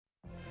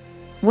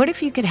What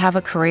if you could have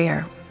a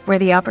career where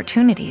the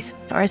opportunities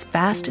are as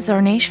vast as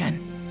our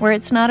nation, where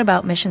it's not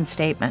about mission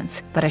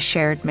statements, but a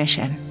shared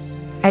mission?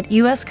 At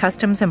U.S.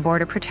 Customs and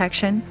Border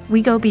Protection,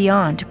 we go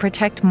beyond to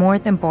protect more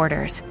than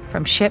borders.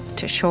 From ship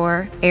to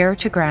shore, air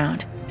to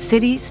ground,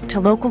 cities to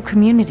local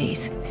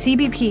communities,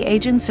 CBP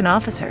agents and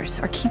officers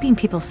are keeping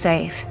people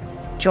safe.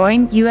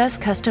 Join U.S.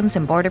 Customs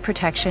and Border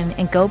Protection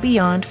and go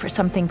beyond for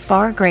something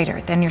far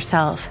greater than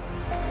yourself.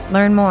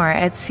 Learn more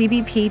at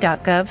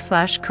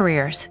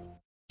cbp.gov/careers.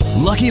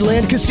 Lucky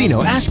Land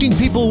Casino, asking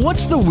people,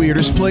 what's the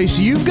weirdest place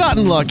you've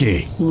gotten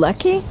lucky?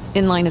 Lucky?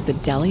 In line at the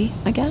deli,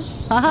 I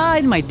guess? Aha,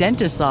 in my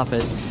dentist's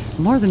office.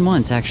 More than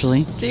once,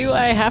 actually. Do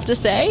I have to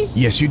say?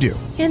 Yes, you do.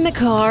 In the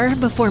car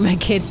before my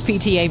kids'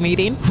 PTA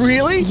meeting.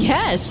 Really?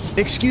 Yes.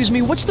 Excuse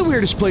me, what's the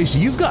weirdest place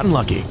you've gotten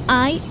lucky?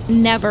 I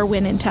never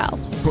win and tell.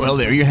 Well,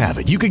 there you have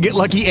it. You can get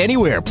lucky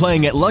anywhere,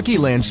 playing at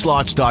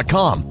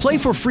LuckyLandSlots.com. Play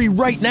for free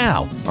right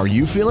now. Are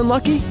you feeling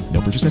lucky?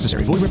 No purchase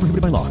necessary. Void where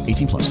prohibited by law.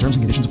 18+. Terms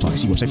and conditions apply.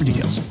 See website for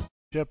details.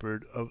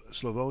 Shepherd of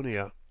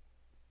Slavonia.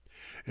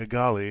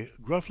 Igali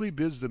gruffly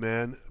bids the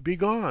man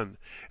begone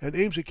and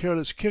aims a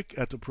careless kick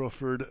at the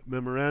proffered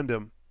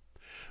memorandum.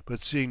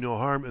 But seeing no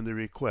harm in the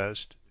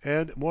request,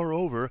 and,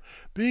 moreover,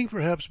 being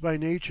perhaps by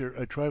nature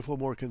a trifle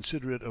more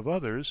considerate of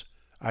others,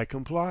 I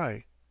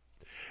comply.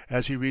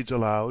 As he reads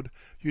aloud,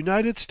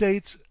 "United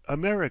States,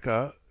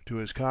 America," to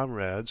his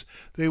comrades,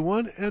 they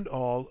one and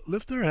all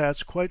lift their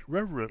hats quite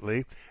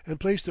reverently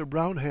and place their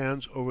brown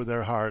hands over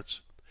their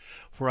hearts.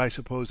 For I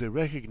suppose they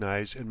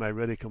recognize in my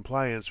ready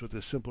compliance with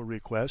this simple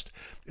request,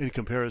 in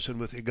comparison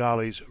with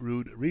Igali's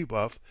rude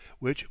rebuff,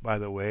 which, by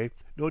the way,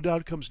 no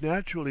doubt comes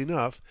natural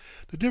enough,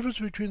 the difference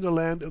between the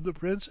land of the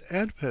prince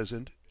and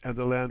peasant and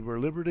the land where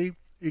liberty,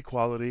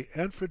 equality,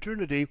 and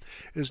fraternity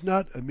is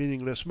not a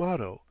meaningless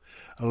motto,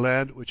 a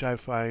land which I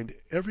find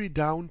every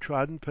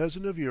down-trodden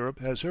peasant of Europe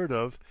has heard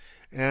of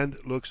and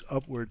looks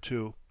upward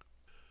to.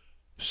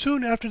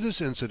 Soon after this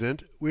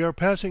incident we are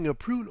passing a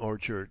prune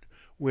orchard,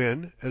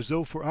 when, as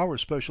though for our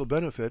special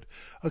benefit,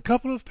 a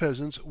couple of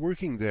peasants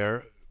working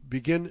there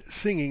begin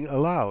singing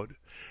aloud,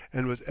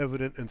 and with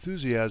evident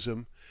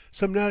enthusiasm,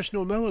 some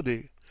national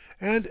melody,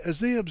 and as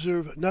they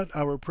observe not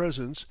our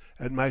presence,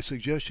 at my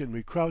suggestion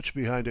we crouch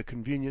behind a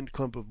convenient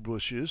clump of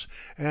bushes,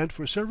 and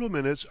for several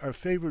minutes are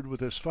favored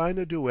with as fine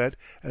a duet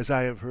as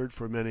I have heard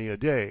for many a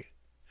day.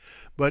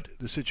 But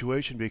the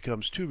situation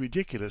becomes too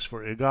ridiculous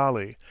for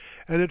Igali,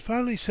 and it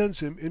finally sends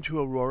him into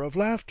a roar of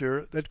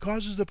laughter that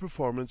causes the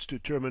performance to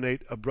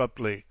terminate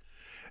abruptly,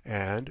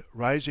 and,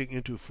 rising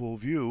into full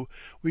view,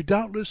 we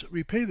doubtless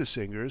repay the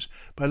singers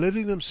by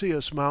letting them see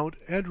us mount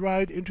and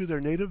ride into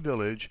their native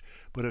village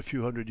but a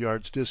few hundred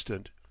yards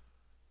distant.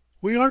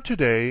 We are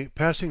to-day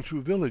passing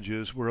through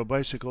villages where a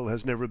bicycle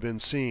has never been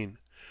seen,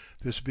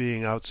 this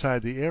being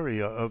outside the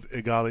area of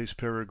Igali's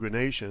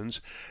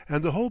peregrinations,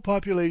 and the whole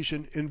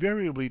population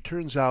invariably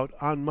turns out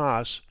en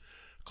masse,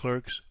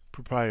 clerks,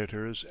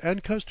 proprietors,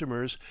 and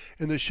customers,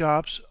 in the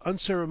shops,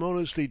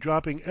 unceremoniously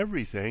dropping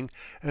everything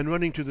and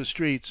running to the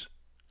streets.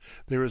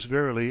 There is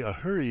verily a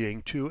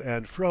hurrying to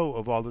and fro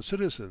of all the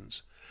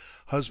citizens,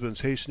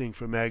 husbands hastening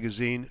from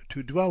magazine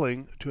to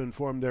dwelling to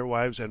inform their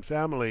wives and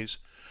families,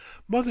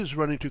 mothers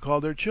running to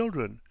call their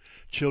children,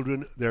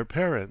 children their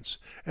parents,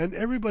 and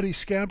everybody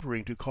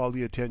scampering to call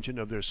the attention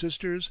of their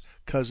sisters,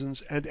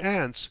 cousins, and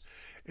aunts,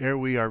 ere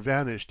we are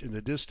vanished in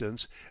the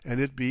distance and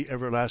it be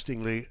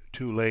everlastingly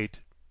too late.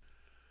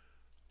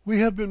 We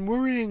have been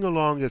worrying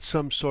along at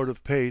some sort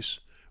of pace,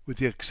 with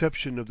the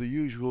exception of the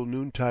usual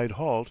noontide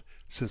halt,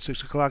 since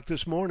 6 o'clock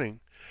this morning,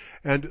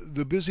 and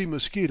the busy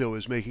mosquito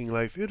is making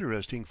life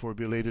interesting for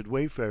belated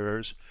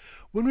wayfarers,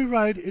 when we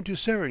ride into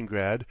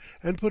Serengrad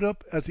and put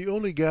up at the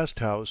only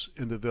Gasthaus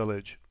in the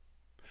village.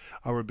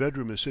 Our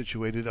bedroom is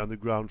situated on the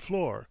ground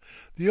floor,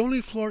 the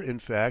only floor, in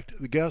fact,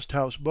 the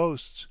Gasthaus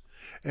boasts,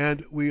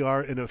 and we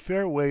are in a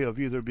fair way of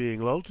either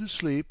being lulled to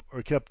sleep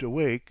or kept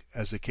awake,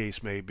 as the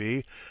case may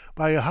be,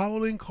 by a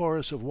howling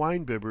chorus of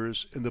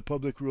wine-bibbers in the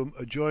public room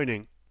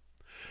adjoining.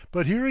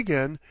 But here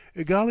again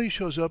Igali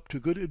shows up to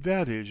good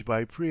advantage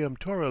by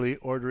peremptorily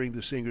ordering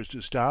the singers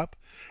to stop,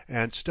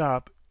 and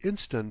stop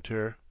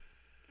instanter.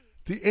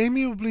 The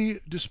amiably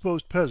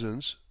disposed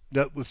peasants,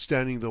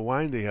 notwithstanding the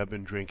wine they have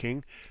been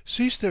drinking,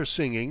 cease their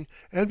singing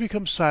and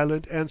become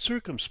silent and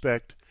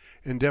circumspect,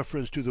 in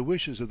deference to the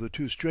wishes of the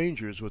two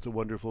strangers with the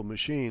wonderful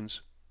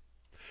machines.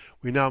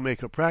 We now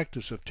make a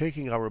practice of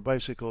taking our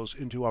bicycles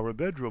into our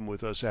bedroom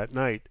with us at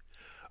night.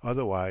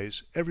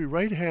 Otherwise, every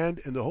right hand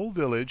in the whole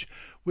village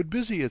would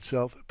busy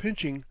itself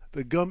pinching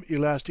the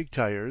gum-elastic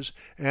tires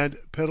and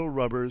pedal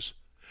rubbers,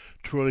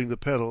 twirling the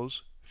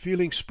pedals,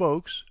 feeling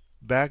spokes,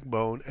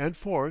 backbone, and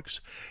forks,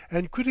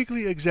 and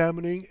critically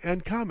examining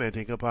and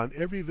commenting upon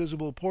every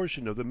visible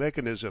portion of the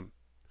mechanism.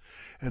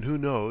 And who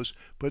knows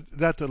but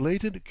that the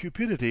latent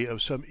cupidity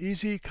of some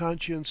easy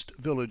conscienced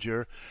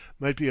villager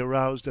might be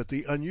aroused at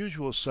the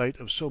unusual sight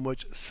of so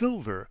much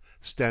silver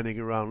standing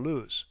around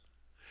loose.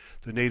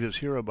 The natives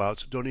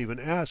hereabouts don't even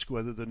ask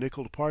whether the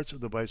nickeled parts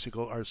of the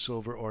bicycle are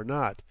silver or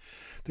not.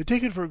 They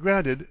take it for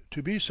granted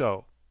to be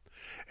so.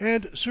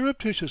 and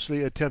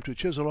surreptitiously attempt to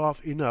chisel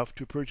off enough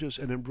to purchase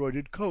an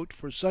embroidered coat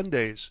for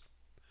Sundays.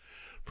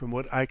 From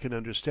what I can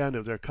understand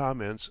of their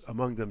comments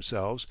among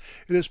themselves,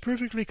 it is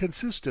perfectly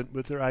consistent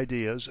with their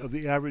ideas of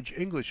the average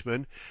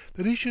Englishman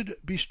that he should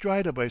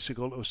bestride a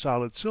bicycle of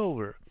solid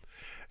silver,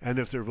 and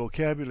if their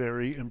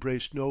vocabulary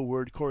embraced no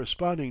word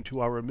corresponding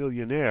to our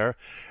millionaire,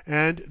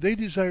 and they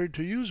desired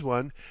to use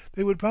one,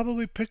 they would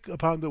probably pick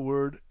upon the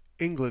word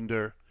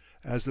Englander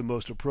as the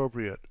most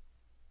appropriate.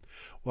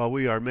 While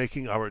we are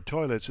making our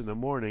toilets in the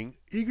morning,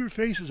 eager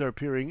faces are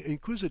peering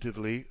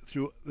inquisitively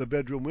through the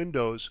bedroom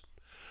windows.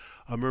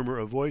 A murmur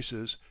of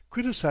voices,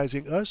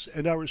 criticizing us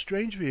and our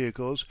strange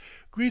vehicles,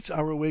 greets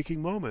our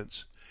waking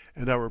moments,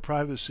 and our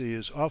privacy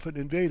is often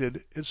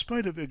invaded in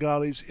spite of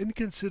Egali's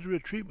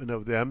inconsiderate treatment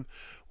of them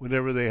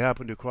whenever they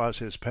happen to cross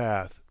his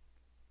path.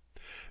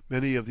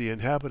 Many of the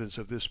inhabitants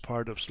of this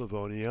part of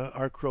Slavonia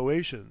are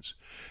Croatians,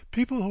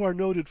 people who are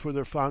noted for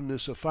their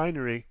fondness of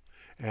finery,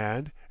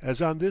 and,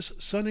 as on this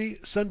sunny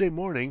Sunday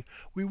morning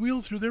we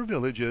wheel through their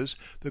villages,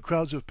 the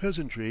crowds of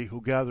peasantry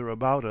who gather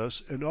about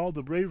us in all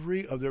the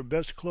bravery of their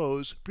best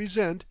clothes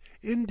present,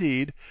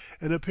 indeed,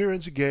 an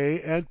appearance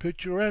gay and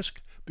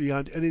picturesque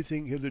beyond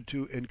anything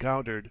hitherto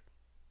encountered.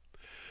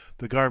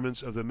 The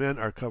garments of the men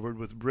are covered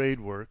with braid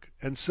work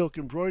and silk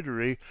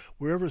embroidery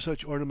wherever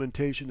such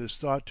ornamentation is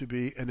thought to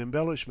be an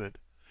embellishment,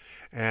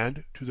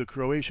 and, to the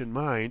Croatian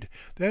mind,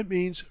 that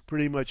means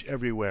pretty much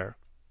everywhere.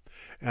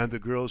 And the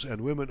girls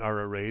and women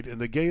are arrayed in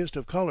the gayest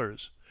of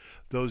colors;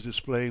 those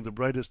displaying the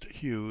brightest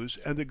hues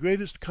and the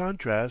greatest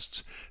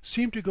contrasts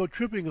seem to go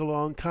tripping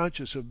along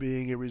conscious of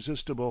being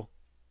irresistible.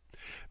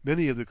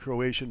 Many of the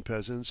Croatian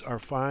peasants are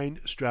fine,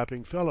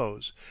 strapping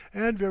fellows,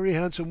 and very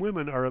handsome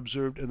women are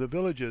observed in the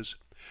villages,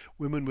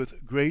 women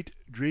with great,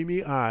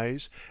 dreamy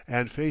eyes,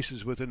 and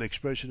faces with an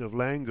expression of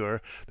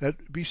languor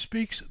that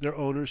bespeaks their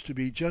owners to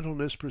be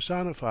gentleness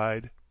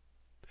personified.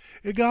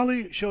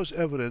 Egali shows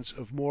evidence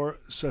of more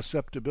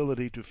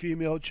susceptibility to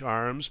female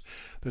charms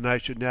than I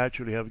should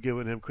naturally have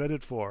given him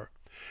credit for,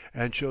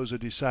 and shows a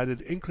decided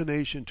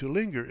inclination to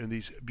linger in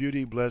these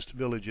beauty-blessed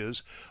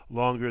villages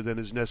longer than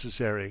is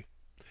necessary.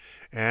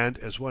 And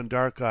as one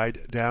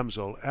dark-eyed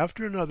damsel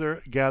after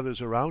another gathers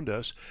around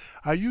us,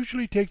 I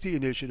usually take the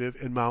initiative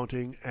in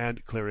mounting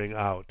and clearing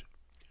out.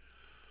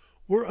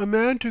 Were a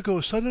man to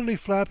go suddenly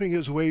flapping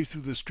his way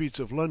through the streets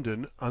of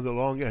London on the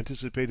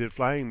long-anticipated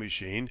flying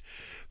machine,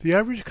 the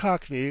average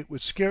Cockney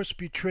would scarce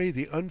betray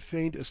the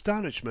unfeigned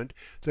astonishment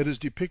that is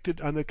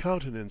depicted on the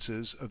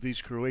countenances of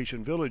these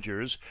Croatian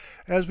villagers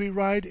as we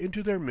ride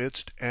into their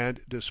midst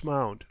and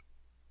dismount.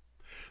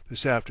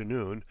 This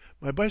afternoon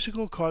my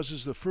bicycle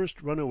causes the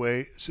first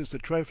runaway since the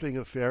trifling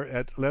affair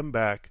at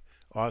Lembach,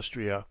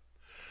 Austria.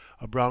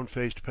 A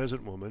brown-faced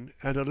peasant woman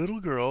and a little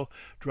girl,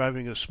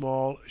 driving a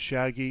small,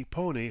 shaggy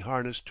pony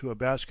harnessed to a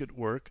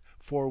basket-work,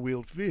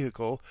 four-wheeled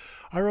vehicle,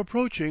 are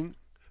approaching.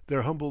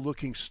 Their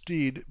humble-looking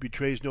steed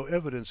betrays no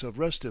evidence of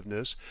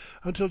restiveness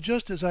until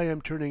just as I am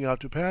turning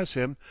out to pass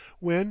him,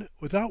 when,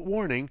 without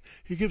warning,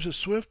 he gives a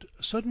swift,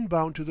 sudden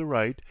bound to the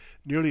right,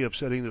 nearly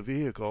upsetting the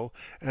vehicle,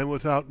 and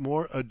without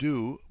more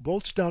ado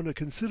bolts down a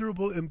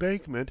considerable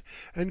embankment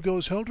and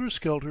goes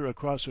helter-skelter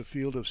across a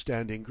field of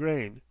standing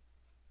grain.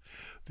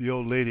 The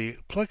old lady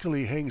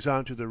pluckily hangs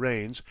on to the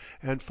reins,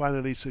 and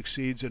finally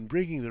succeeds in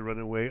bringing the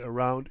runaway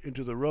around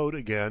into the road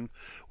again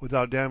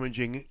without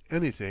damaging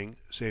anything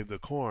save the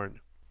corn.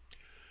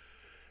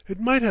 It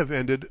might have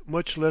ended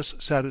much less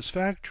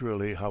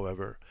satisfactorily,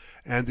 however,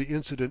 and the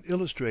incident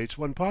illustrates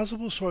one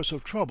possible source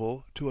of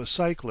trouble to a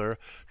cycler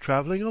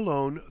traveling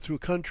alone through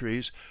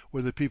countries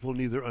where the people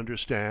neither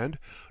understand,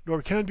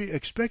 nor can be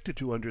expected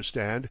to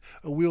understand,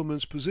 a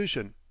wheelman's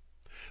position.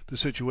 The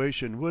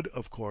situation would,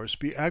 of course,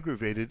 be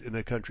aggravated in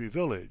a country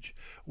village,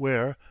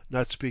 where,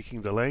 not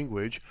speaking the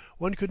language,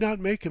 one could not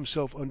make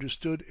himself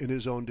understood in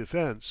his own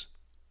defence.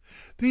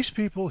 These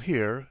people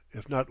here,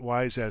 if not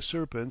wise as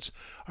serpents,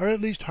 are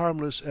at least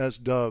harmless as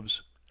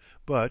doves;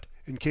 but,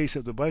 in case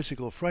of the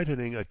bicycle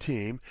frightening a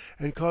team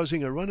and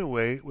causing a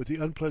runaway with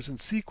the unpleasant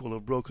sequel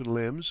of broken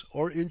limbs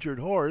or injured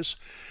horse,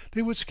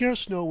 they would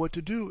scarce know what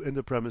to do in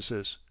the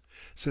premises,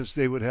 since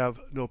they would have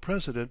no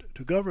precedent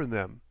to govern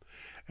them,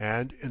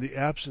 and, in the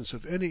absence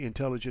of any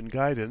intelligent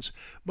guidance,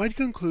 might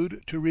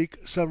conclude to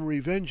wreak summary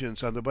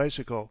vengeance on the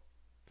bicycle.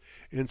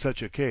 In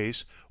such a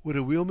case, would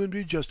a wheelman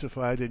be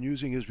justified in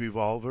using his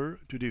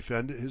revolver to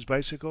defend his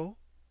bicycle?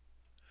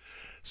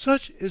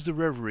 Such is the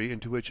reverie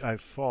into which I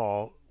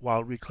fall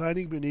while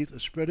reclining beneath a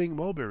spreading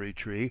mulberry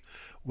tree,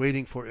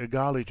 waiting for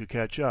Egali to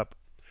catch up,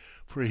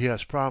 for he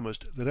has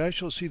promised that I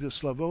shall see the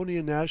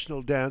Slavonian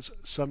national dance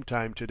some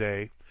time to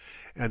day,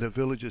 and a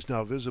village is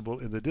now visible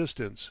in the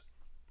distance.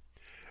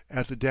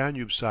 At the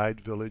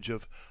Danube-side village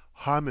of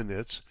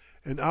Haminitz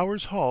an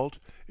hour's halt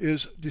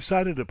is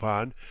decided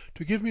upon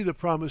to give me the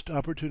promised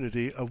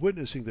opportunity of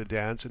witnessing the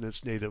dance in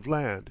its native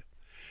land.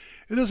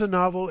 It is a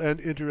novel and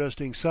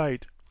interesting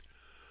sight.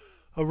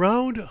 A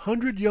round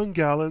 100 young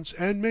gallants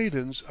and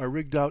maidens are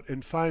rigged out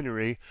in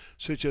finery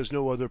such as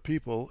no other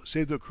people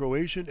save the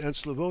Croatian and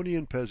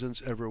Slavonian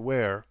peasants ever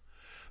wear,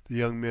 the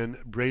young men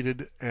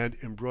braided and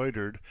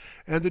embroidered,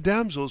 and the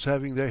damsels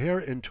having their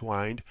hair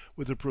entwined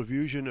with a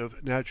profusion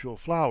of natural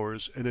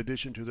flowers in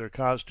addition to their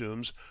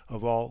costumes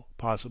of all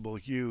possible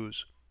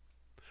hues.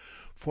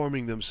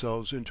 Forming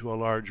themselves into a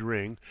large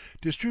ring,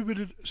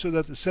 distributed so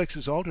that the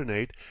sexes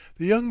alternate,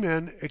 the young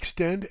men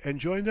extend and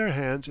join their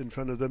hands in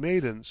front of the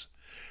maidens,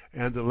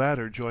 and the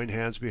latter join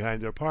hands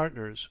behind their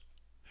partners.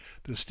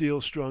 The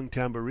steel-strung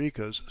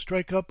tamburikas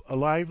strike up a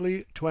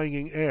lively,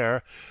 twanging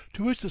air,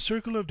 to which the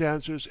circle of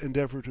dancers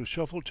endeavor to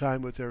shuffle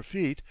time with their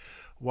feet,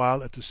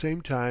 while at the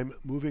same time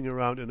moving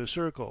around in a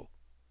circle.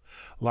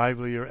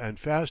 Livelier and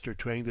faster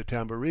twang the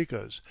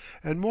tamburikas,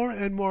 and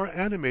more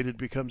animated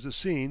becomes the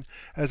scene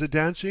as the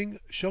dancing,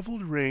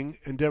 shuffled ring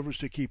endeavors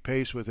to keep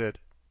pace with it.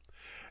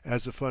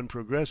 As the fun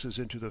progresses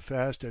into the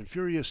fast and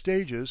furious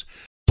stages,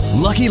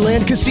 Lucky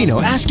Land Casino,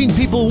 asking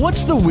people,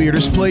 what's the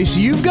weirdest place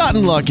you've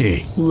gotten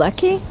lucky?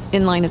 Lucky?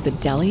 In line at the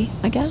deli,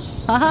 I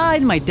guess? Aha,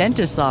 in my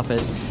dentist's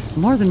office.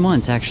 More than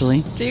once,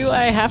 actually. Do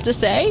I have to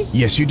say?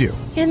 Yes, you do.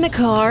 In the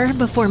car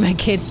before my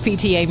kids'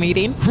 PTA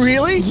meeting.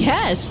 Really?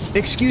 Yes.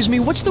 Excuse me,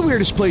 what's the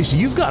weirdest place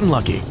you've gotten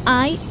lucky?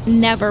 I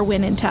never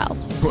win and tell.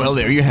 Well,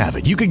 there you have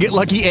it. You can get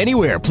lucky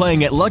anywhere,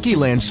 playing at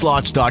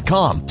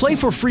LuckyLandSlots.com. Play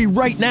for free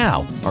right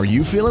now. Are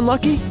you feeling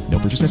lucky? No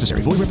purchase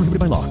necessary. Void where prohibited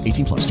by law.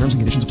 18+. Terms and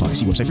conditions apply.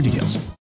 See website for details.